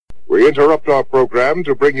We interrupt our program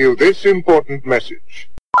to bring you this important message.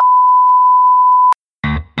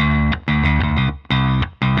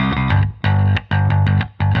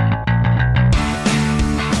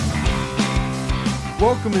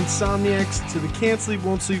 Welcome, Insomniacs, to the Can't Sleep,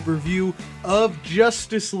 Won't Sleep review of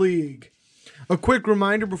Justice League. A quick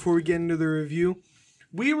reminder before we get into the review.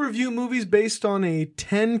 We review movies based on a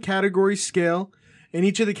 10-category scale. In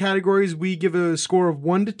each of the categories, we give a score of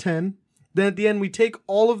 1 to 10. Then at the end, we take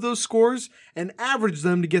all of those scores and average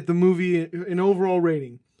them to get the movie an overall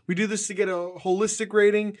rating. We do this to get a holistic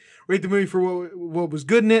rating, rate the movie for what was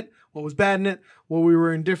good in it, what was bad in it, what we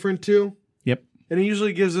were indifferent to. Yep. And it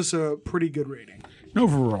usually gives us a pretty good rating.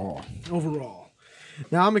 Overall.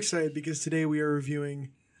 Now I'm excited because today we are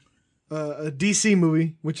reviewing a DC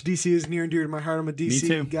movie, which DC is near and dear to my heart. I'm a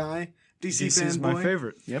DC guy. DC fanboy. is my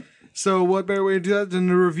favorite. Yep. So what better way to do that than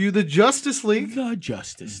to review the Justice League? The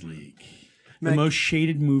Justice League. Mac, the most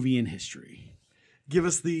shaded movie in history. Give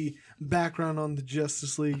us the background on the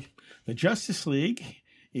Justice League. The Justice League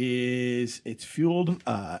it's a fueled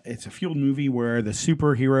movie where the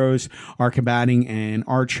superheroes are combating an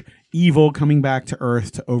arch evil coming back to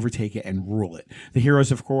Earth to overtake it and rule it. The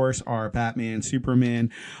heroes, of course, are Batman,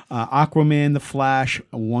 Superman, Aquaman, The Flash,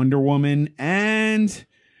 Wonder Woman, and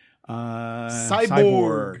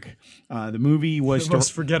Cyborg. The movie was the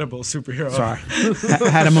most forgettable superhero. Sorry,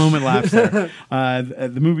 had a moment lapse there.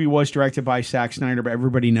 The movie was directed by Zack Snyder, but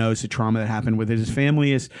everybody knows the trauma that happened with it. His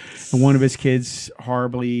family is one of his kids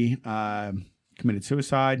horribly committed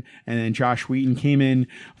suicide, and then Josh Whedon came in,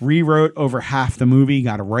 rewrote over half the movie,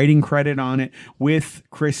 got a writing credit on it with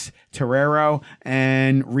Chris Terrero,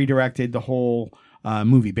 and redirected the whole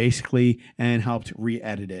movie basically and helped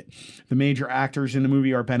re-edit it. The major actors in the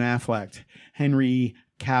movie are Ben Affleck, Henry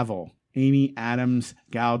Cavill, Amy Adams,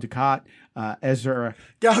 Gal Gadot, Ezra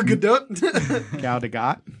Gal Gadot. Gal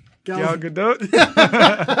Gadot. Gal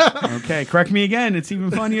Gadot. Okay, correct me again. It's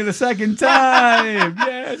even funnier the second time.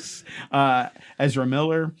 Yes. Ezra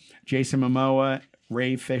Miller, Jason Momoa,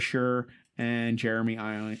 Ray Fisher, and Jeremy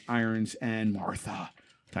Irons, and Martha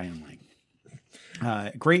Diane Lang.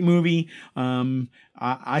 Great movie.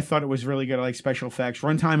 I thought it was really good. I like special effects.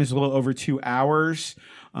 Runtime is a little over 2 hours.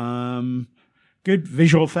 Good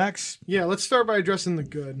visual effects. Yeah, let's start by addressing the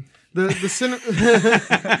good. Let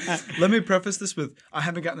me preface this with, I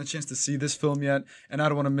haven't gotten a chance to see this film yet, and I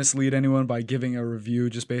don't want to mislead anyone by giving a review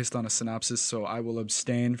just based on a synopsis, so I will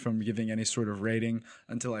abstain from giving any sort of rating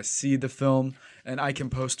until I see the film, and I can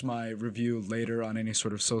post my review later on any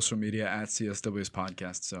sort of social media at CSW's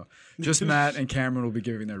podcast. So just Matt and Cameron will be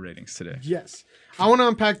giving their ratings today. Yes. I want to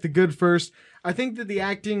unpack the good first. I think that the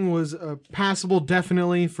acting was passable,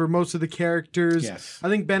 definitely, for most of the characters. Yes. I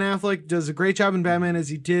think Ben Affleck does a great job in Batman as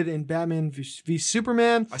he did in Batman v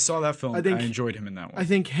Superman. I saw that film. I enjoyed him in that one. I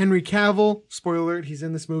think Henry Cavill, spoiler alert, he's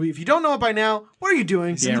in this movie. If you don't know it by now, what are you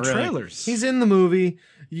doing? He's in the trailers. He's in the movie.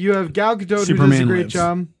 You have Gal Gadot, Superman who does a great lives.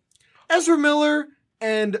 job. Ezra Miller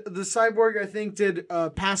and the Cyborg, I think, did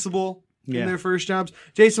passable in their first jobs.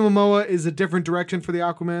 Jason Momoa is a different direction for the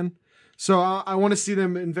Aquaman. So I want to see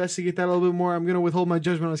them investigate that a little bit more. I'm going to withhold my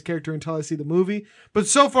judgment on his character until I see the movie. But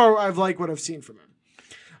so far, I've liked what I've seen from him.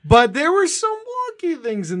 But there were some wonky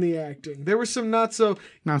things in the acting. There were some not so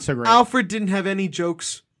great. Alfred didn't have any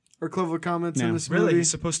jokes or clever comments in this movie. Really?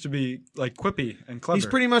 He's supposed to be like quippy and clever. He's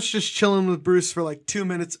pretty much just chilling with Bruce for like 2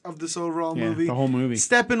 minutes of this overall movie. The whole movie.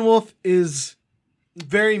 Steppenwolf is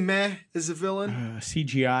very meh as a villain.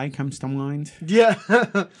 CGI comes to mind. Yeah.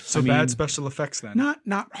 So bad special effects then.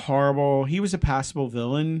 Not horrible. He was a passable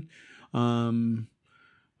villain. I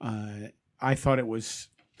thought it was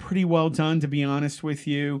pretty well done, to be honest with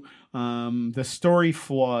you. The story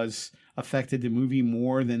flaws affected the movie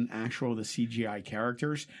more than the CGI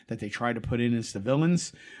characters that they tried to put in as the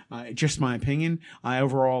villains. Just my opinion. I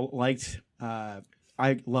overall liked. I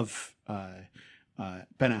love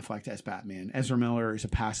Ben Affleck as Batman. Ezra Miller is a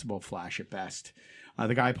passable Flash at best.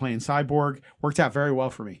 The guy playing Cyborg worked out very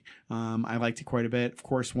well for me. I liked it quite a bit. Of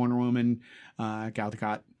course, Wonder Woman, Gal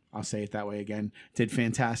Gadot, I'll say it that way again, did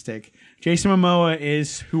fantastic. Jason Momoa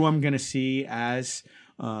is who I'm going to see as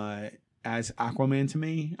Aquaman to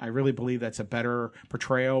me. I really believe that's a better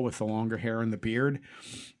portrayal with the longer hair and the beard.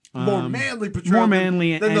 More manly portrayal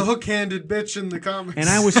than the hook-handed bitch in the comics. And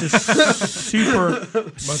I was a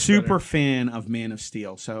super fan of Man of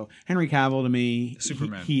Steel. So Henry Cavill to me,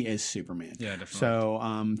 Superman. He is Superman. Yeah, definitely.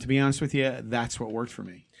 So to be honest with you, that's what worked for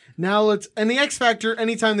me. Now and the X Factor,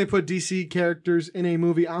 anytime they put DC characters in a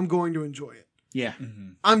movie, I'm going to enjoy it. Yeah.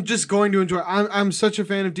 I'm just going to enjoy it. I'm such a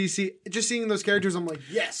fan of DC. Just seeing those characters, I'm like,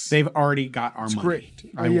 yes. They've already got our money.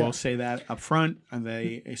 great. I Yeah. will say that up front. And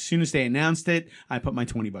as soon as they announced it, I put my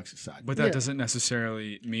 $20 aside. But that Yeah. doesn't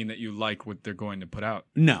necessarily mean that you like what they're going to put out.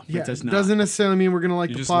 No, Yeah, it does not. doesn't necessarily mean we're going to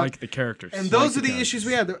like You the just plot. like the characters. And those like are the the issues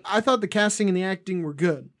we had. I thought the casting and the acting were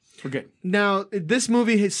good. We're good. Now, this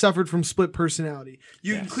movie has suffered from split personality.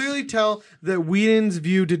 You can Yes. clearly tell that Whedon's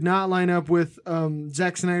view did not line up with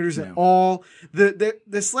Zack Snyder's at all.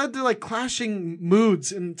 This led to like clashing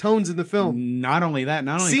moods and tones in the film. Not only that,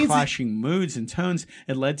 not only Scenes that- clashing moods and tones,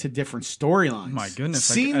 it led to different storylines. My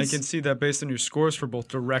goodness, I Scenes- can see that based on your scores for both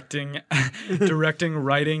directing,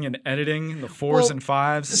 writing, and editing. The 4s and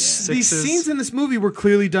 5s, 6s. These scenes in this movie were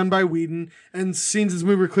clearly done by Whedon, and scenes in this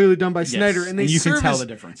movie were clearly done by Snyder. And they and you can serve tell as- the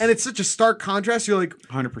difference. And it's such a stark contrast. You're like,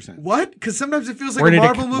 100%. what? Because sometimes it feels like Where a did it-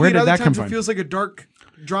 Marvel movie, where and did other that come times it from? feels like a dark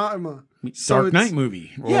drama. So Dark it's- Knight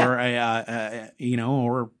movie, or Yeah.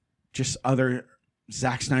 or just other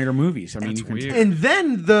Zack Snyder movies. I mean, That's you can weird. And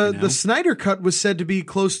then the know? Snyder cut was said to be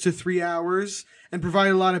close to 3 hours and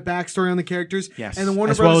provided a lot of backstory on the characters. Yes, And the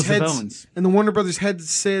Warner as well Brothers as the heads villains. and the Warner Brothers heads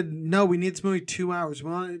said, no, we need this movie 2 hours.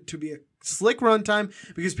 We want it to be a slick runtime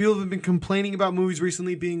because people have been complaining about movies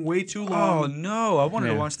recently being way too long. Oh no! I wanted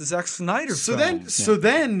Yeah. to watch the Zack Snyder So film.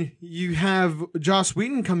 then you have Joss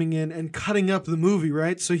Whedon coming in and cutting up the movie,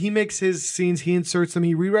 right? So he makes his scenes, he inserts them,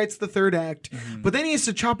 he rewrites the third act, but then he has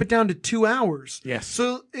to chop it down to 2 hours. Yes.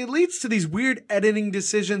 So it leads to these weird editing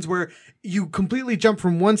decisions where you completely jump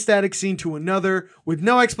from one static scene to another with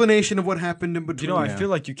no explanation of what happened in between. You know, I feel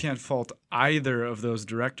like you can't fault either of those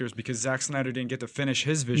directors because Zack Snyder didn't get to finish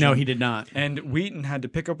his vision. No, he did not. And Wheaton had to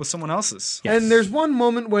pick up with someone else's. Yes. And there's one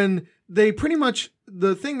moment when they pretty much,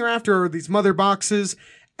 the thing they're after are these mother boxes,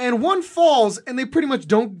 and one falls, and they pretty much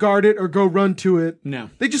don't guard it or go run to it.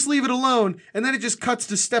 No. They just leave it alone, and then it just cuts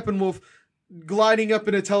to Steppenwolf gliding up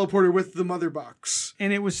in a teleporter with the mother box.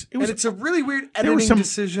 And it was And it's a really weird there editing was some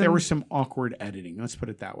decision. there was some awkward editing. Let's put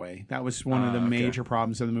it that way. That was one of the okay. major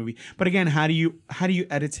problems of the movie. But again, how do you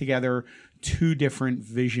edit together two different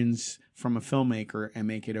visions from a filmmaker and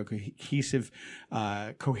make it a cohesive,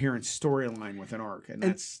 coherent storyline with an arc? And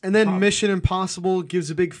that's And then the problem. Mission Impossible gives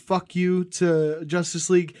a big fuck you to Justice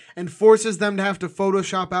League and forces them to have to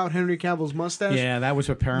Photoshop out Henry Cavill's mustache. Yeah, that was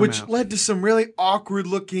what Paramount. Which led to some really awkward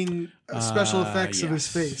looking special effects of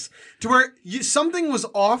his yes. face. To where something was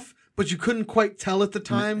off, but you couldn't quite tell at the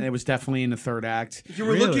time. It was definitely in the third act. You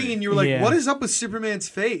were Really? looking and you were like, Yeah. what is up with Superman's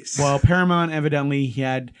face? Well, Paramount evidently he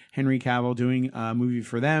had Henry Cavill doing a movie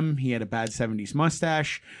for them. He had a bad 70s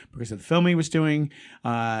mustache because of the film he was doing.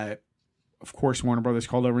 Of course, Warner Brothers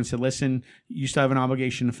called over and said, listen, you still have an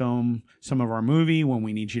obligation to film some of our movie when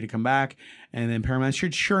we need you to come back. And then Paramount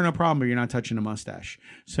said, sure, no problem, but you're not touching the mustache.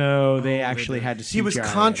 So they actually had to he was CGI it.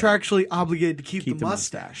 contractually obligated to keep keep the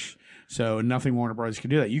mustache. So nothing Warner Brothers could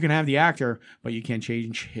do that. You can have the actor, but you can't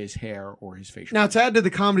change his hair or his facial. Now, to add to the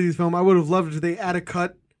comedy of the film, I would have loved if they add a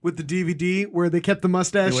cut with the DVD where they kept the It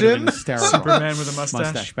mustache would have in. been hysterical. Superman with a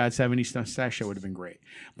mustache. Bad 70s mustache. That would have been great.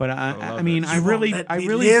 But I love mean, it. I You won't really, let I me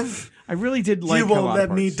really, live. I really did like You a won't lot let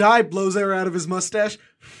of me parts. die, blows air out of his mustache.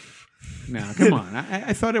 No, come on.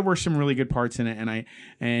 I thought there were some really good parts in it,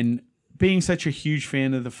 and being such a huge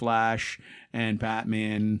fan of the Flash and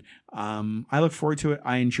Batman, I look forward to it.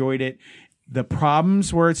 I enjoyed it. The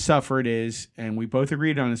problems where it suffered is, and we both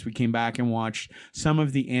agreed on this, we came back and watched some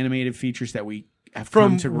of the animated features that we have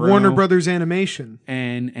From come to grow. Warner Brothers Animation.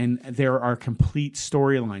 And there are complete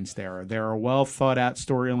storylines there. There are well thought out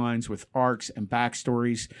storylines with arcs and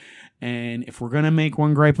backstories. And if we're gonna make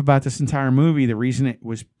one gripe about this entire movie, the reason it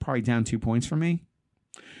was probably down 2 points for me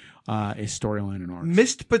is storyline and arcs.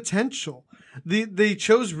 Missed potential. They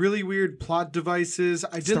chose really weird plot devices.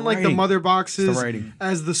 I didn't the like the writing. mother It's boxes the writing.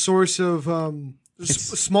 as the source of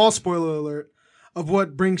small spoiler alert of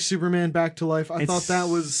what brings Superman back to life. I thought that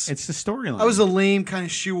was it's the storyline. that was a lame kind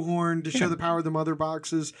of shoehorn to show the power of the mother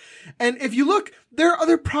boxes. And if you look, there are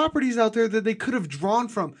other properties out there that they could have drawn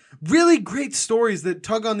from. Really great stories that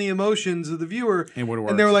tug on the emotions of the viewer. It would've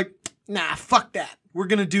And they were worked. like, nah, fuck that. We're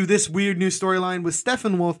going to do this weird new storyline with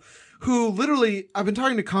Steppenwolf, who literally, I've been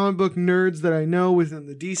talking to comic book nerds that I know within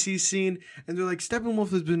the DC scene, and they're like, Steppenwolf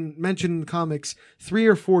has been mentioned in the comics 3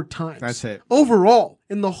 or 4 times. That's it. Overall.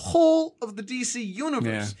 in the whole of the DC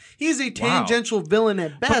universe. Yeah. He is a tangential villain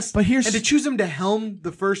at best. But here's and to choose him to helm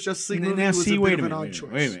the first Justice League movie was a bit of an odd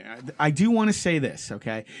choice. Wait a minute. I do want to say this,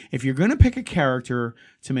 okay? If you're going to pick a character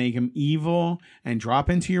to make him evil and drop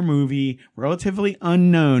into your movie, relatively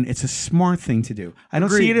unknown, it's a smart thing to do. I don't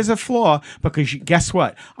see it as a flaw because guess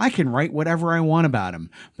what? I can write whatever I want about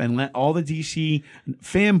him and let all the DC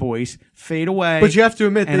fanboys fade away. But you have to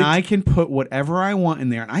admit, and I can put whatever I want in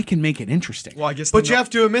there, and I can make it interesting. Well, I guess. But you have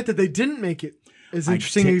to admit that they didn't make it as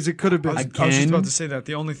interesting as it could have been. I was just about to say that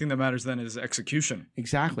the only thing that matters then is execution.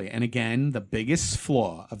 Exactly. And again, the biggest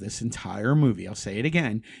flaw of this entire movie, I'll say it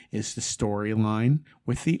again, is the storyline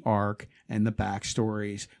with the arc and the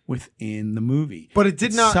backstories within the movie. But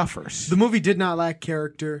it not suffers. The movie did not lack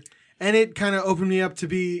character. And it kind of opened me up to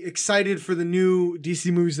be excited for the new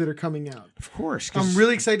DC movies that are coming out. Of course. I'm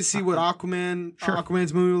really excited to see what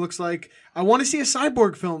Aquaman's movie looks like. I want to see a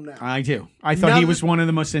Cyborg film now. I do. I thought he was one of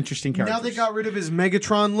the most interesting characters. Now they got rid of his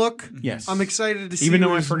Megatron look. Yes. I'm excited to see. Even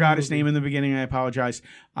though I forgot his name in the beginning, I apologize.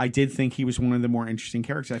 I did think he was one of the more interesting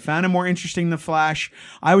characters. I found him more interesting than the Flash.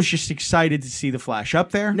 I was just excited to see the Flash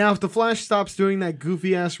up there. Now, if the Flash stops doing that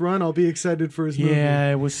goofy ass run, I'll be excited for his movie.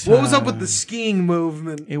 Yeah, it was. What was up with the skiing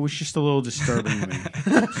movement? It was just a little disturbing to me.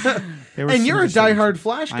 And you're a diehard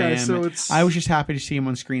Flash guy, so it's. I was just happy to see him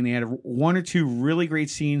on screen. They had one or two really great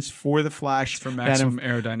scenes for the Flash for maximum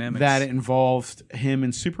aerodynamics that involved him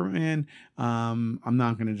and Superman. I'm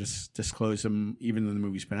not going to just disclose them, even though the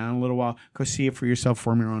movie's been out a little while. Go see it for yourself,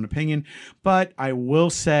 form your own opinion. But I will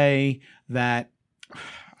say that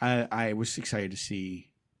I was excited to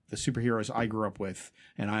see the superheroes I grew up with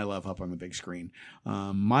and I love up on the big screen.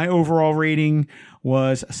 My overall rating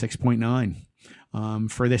was a 6.9.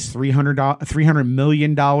 For this $300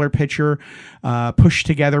 million picture, pushed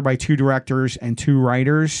together by two directors and two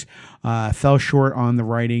writers, fell short on the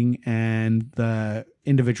writing and the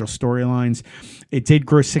individual storylines. It did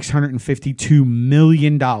gross $652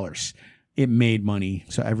 million. It made money,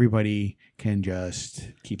 so everybody can just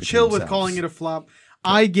keep it chill to with calling it a flop.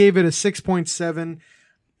 I gave it a 6.7.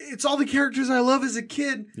 It's all the characters I love as a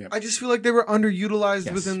kid. Yep. I just feel like they were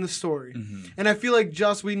underutilized within the story. Mm-hmm. And I feel like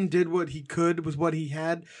Joss Whedon did what he could with what he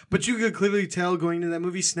had. But you could clearly tell going into that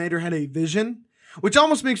movie, Snyder had a vision, which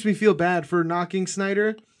almost makes me feel bad for knocking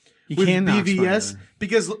Snyder with BVS. Snyder.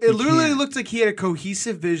 Because it literally looked like he had a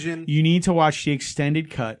cohesive vision. You need to watch the extended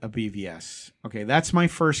cut of BVS. Okay, that's my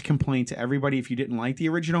first complaint to everybody. If you didn't like the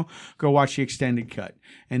original, go watch the extended cut.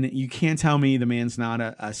 And you can't tell me the man's not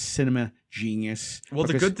a cinema genius. Well,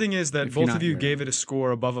 the good thing is that both of you gave it a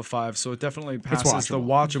score above a 5, so it definitely passes the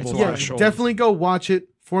watchable threshold. Definitely go watch it.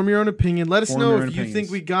 Form your own opinion. Let us know if you opinions. think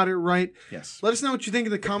we got it right. Yes. Let us know what you think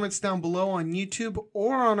in the comments down below on YouTube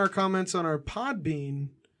or on our comments on our Podbean.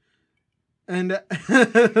 And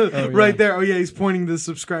right there. Oh, yeah, he's pointing to the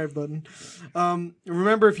subscribe button.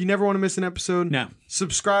 Remember, if you never want to miss an episode,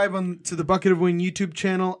 subscribe to the Bucket of Win YouTube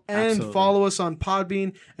channel and follow us on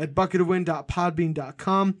Podbean at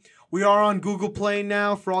bucketofwin.podbean.com. We are on Google Play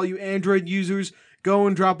now for all you Android users. Go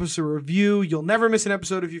and drop us a review. You'll never miss an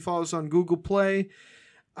episode if you follow us on Google Play.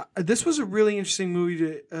 This was a really interesting movie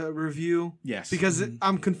to review. Yes. Because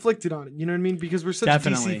I'm conflicted on it. You know what I mean? Because we're such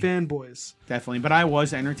DC fanboys. Definitely. But I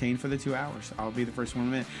was entertained for the 2 hours. I'll be the first one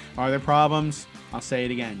to admit. Are there problems? I'll say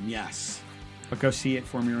it again. Yes. But go see it.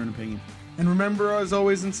 Form your own opinion. And remember, as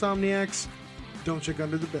always, Insomniacs, don't check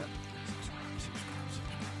under the bed.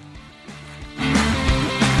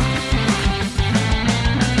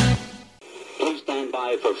 Please stand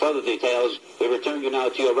by for further details. We return you now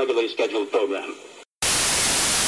to your regularly scheduled program.